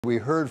We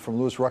heard from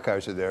Louis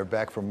Ruckeiser there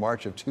back from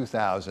March of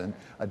 2000,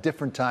 a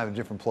different time, a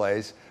different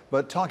place,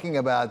 but talking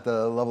about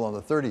the level on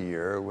the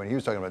 30-year when he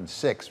was talking about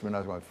 6, when I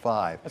was talking about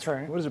 5. That's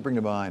right. What does it bring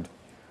to mind?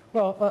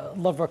 Well,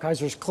 love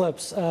Ruckeiser's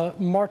clips.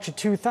 March of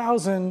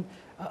 2000,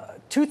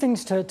 two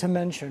things to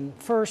mention.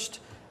 First,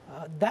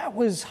 that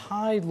was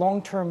high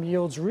long-term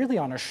yields really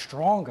on a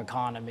strong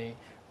economy,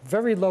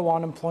 very low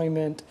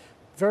unemployment,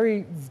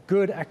 very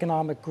good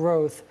economic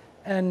growth.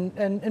 And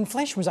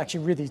inflation was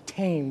actually really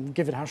tame,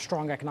 given how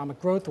strong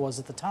economic growth was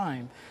at the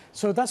time.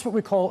 So that's what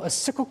we call a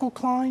cyclical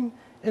climb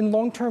in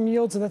long-term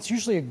yields, and that's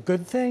usually a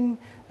good thing.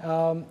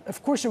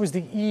 Of course, it was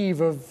the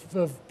eve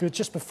of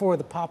just before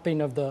the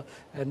popping of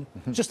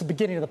just the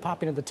beginning of the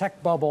popping of the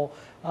tech bubble.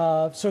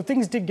 So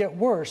things did get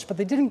worse, but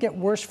they didn't get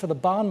worse for the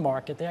bond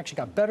market. They actually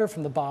got better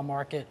from the bond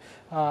market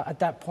at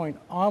that point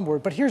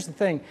onward. But here's the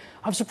thing.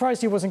 I'm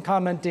surprised he wasn't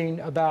commenting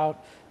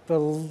about the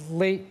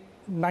late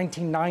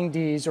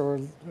 1990s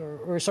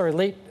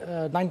late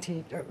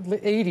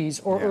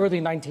 80s or early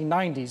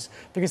 1990s,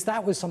 because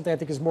that was something I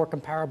think is more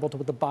comparable to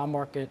what the bond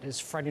market is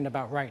fretting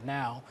about right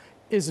now.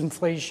 Is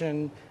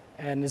inflation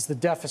and is the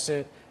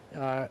deficit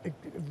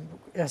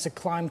has it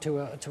climbed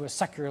to a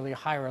secularly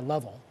higher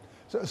level?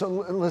 So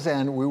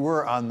Lizanne, we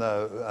were on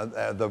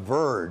the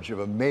verge of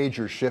a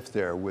major shift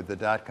there with the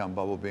dot-com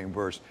bubble being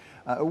burst.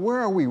 Where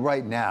are we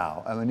right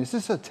now? I mean, is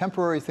this a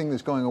temporary thing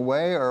that's going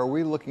away, or are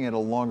we looking at a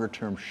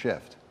longer-term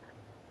shift?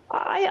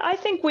 I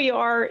think we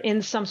are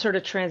in some sort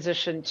of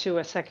transition to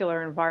a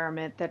secular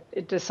environment that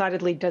it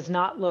decidedly does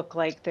not look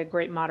like the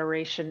Great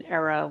Moderation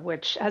era,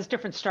 which has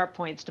different start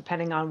points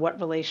depending on what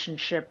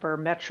relationship or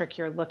metric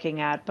you're looking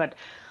at. But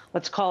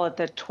let's call it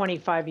the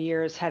 25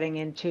 years heading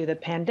into the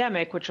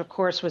pandemic, which of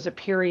course was a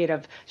period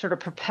of sort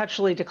of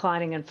perpetually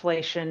declining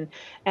inflation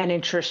and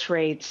interest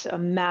rates, a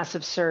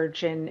massive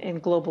surge in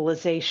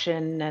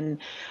globalization,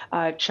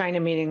 and China,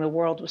 meaning the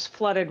world, was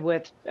flooded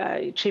with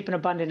cheap and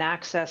abundant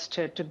access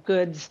to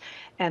goods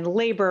and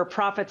labor.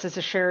 Profits as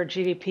a share of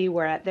GDP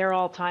were at their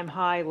all-time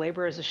high.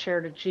 Labor as a share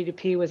of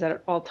GDP was at an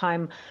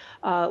all-time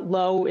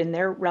low in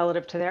their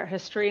relative to their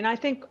history. And I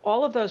think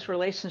all of those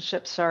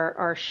relationships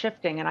are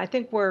shifting. And I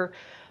think we're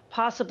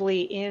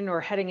possibly in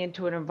or heading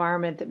into an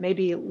environment that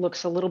maybe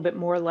looks a little bit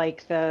more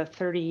like the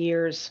 30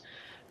 years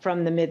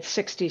from the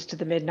mid-60s to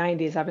the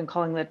mid-90s. I've been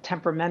calling the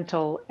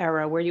temperamental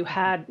era, where you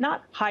had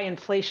not high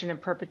inflation in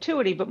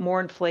perpetuity, but more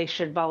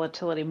inflation,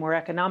 volatility, more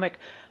economic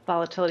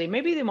volatility.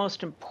 Maybe the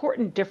most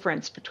important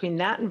difference between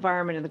that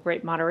environment and the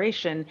Great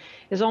Moderation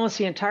is almost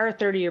the entire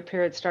 30-year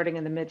period starting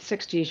in the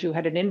mid-60s, you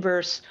had an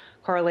inverse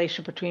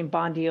correlation between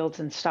bond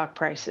yields and stock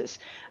prices.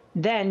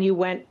 Then you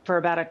went for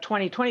about a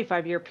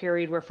 25-year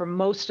period where for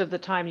most of the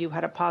time you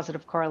had a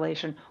positive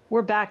correlation.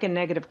 We're back in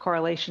negative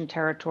correlation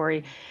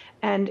territory.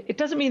 And it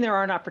doesn't mean there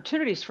aren't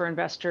opportunities for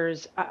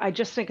investors. I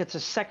just think it's a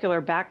secular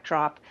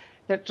backdrop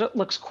that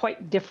looks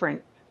quite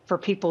different for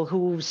people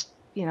whose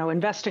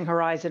investing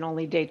horizon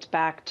only dates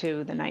back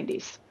to the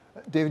 90s.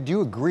 David, do you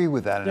agree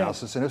with that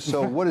analysis? And if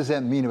so, what does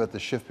that mean about the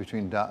shift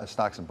between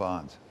stocks and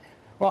bonds?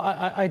 Well,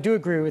 I do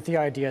agree with the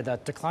idea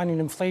that declining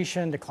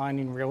inflation,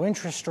 declining real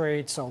interest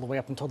rates all the way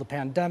up until the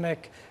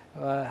pandemic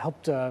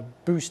helped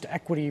boost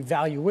equity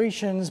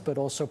valuations, but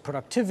also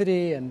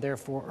productivity and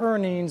therefore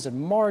earnings and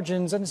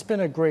margins. And it's been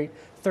a great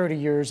 30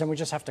 years, and we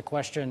just have to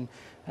question,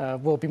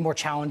 will it be more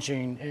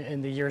challenging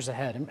in the years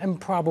ahead?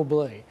 And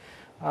probably.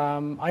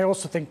 I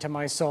also think to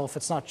myself,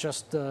 it's not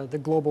just the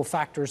global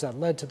factors that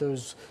led to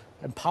those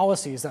and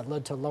policies that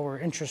led to lower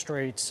interest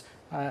rates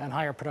and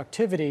higher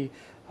productivity,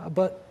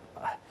 but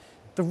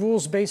the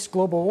rules-based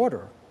global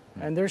order.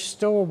 And there's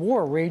still a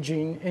war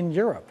raging in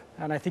Europe.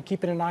 And I think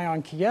keeping an eye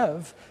on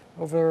Kiev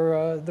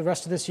over the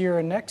rest of this year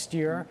and next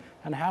year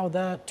and how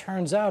that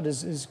turns out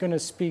is going to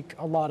speak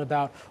a lot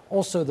about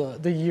also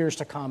the years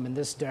to come in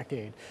this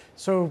decade.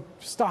 So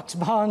stocks,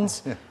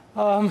 bonds,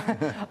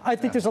 I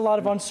think there's a lot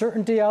of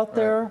uncertainty out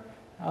there.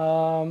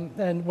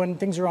 And when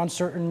things are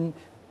uncertain,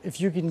 if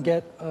you can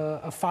get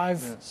a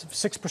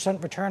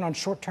 5-6% return on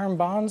short-term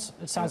bonds,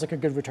 it sounds like a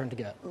good return to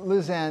get.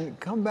 Lizanne,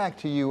 come back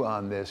to you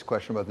on this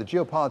question about the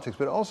geopolitics,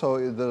 but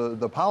also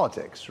the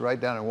politics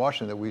right down in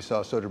Washington that we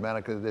saw so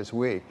dramatically this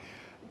week.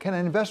 Can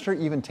an investor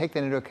even take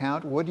that into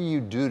account? What do you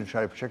do to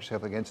try to protect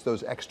yourself against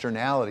those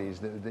externalities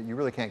that you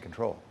really can't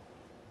control?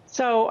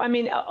 So, I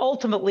mean,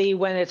 ultimately,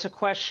 when it's a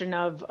question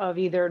of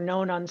either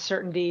known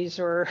uncertainties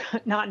or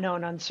not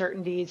known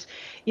uncertainties,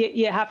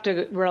 you have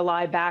to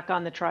rely back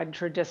on the tried and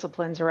true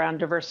disciplines around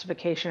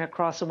diversification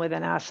across and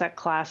within asset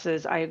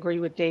classes. I agree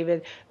with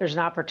David. There's an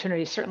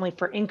opportunity, certainly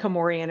for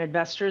income-oriented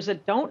investors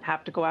that don't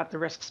have to go out the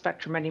risk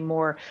spectrum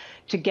anymore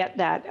to get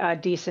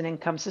that decent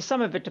income. So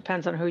some of it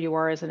depends on who you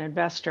are as an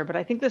investor. But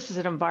I think this is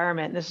an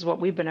environment, and this is what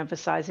we've been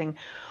emphasizing,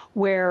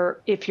 where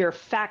if you're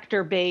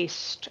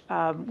factor-based,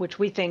 which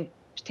we think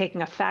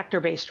taking a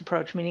factor-based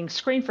approach, meaning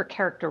screen for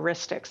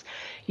characteristics,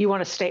 you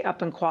want to stay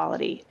up in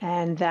quality,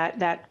 and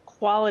that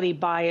quality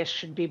bias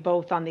should be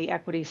both on the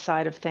equity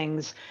side of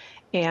things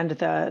and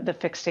the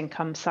fixed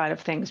income side of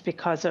things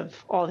because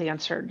of all the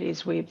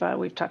uncertainties we've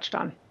touched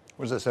on.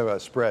 What does that say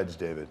about spreads,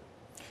 David?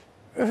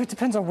 It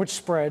depends on which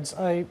spreads.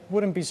 I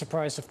wouldn't be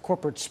surprised if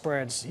corporate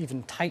spreads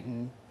even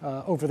tighten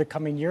over the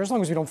coming year, as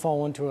long as we don't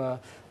fall into a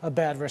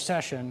bad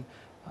recession.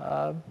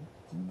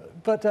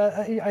 But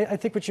I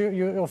think what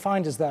you'll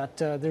find is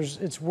that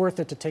it's worth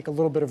it to take a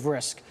little bit of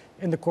risk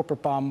in the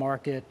corporate bond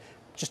market.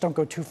 Just don't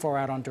go too far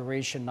out on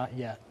duration, not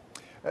yet.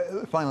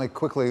 Finally,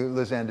 quickly,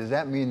 Liz Ann, does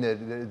that mean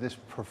that this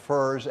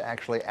prefers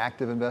actually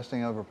active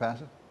investing over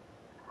passive?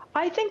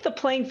 I think the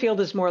playing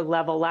field is more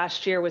level.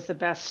 Last year was the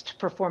best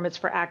performance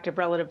for active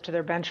relative to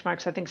their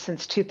benchmarks, I think,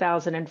 since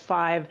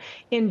 2005.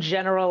 In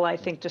general, I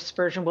think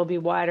dispersion will be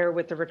wider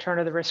with the return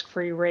of the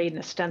risk-free rate and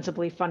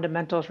ostensibly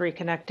fundamentals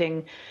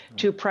reconnecting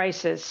to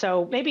prices.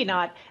 So maybe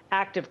not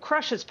active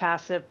crushes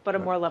passive, but a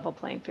more level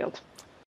playing field.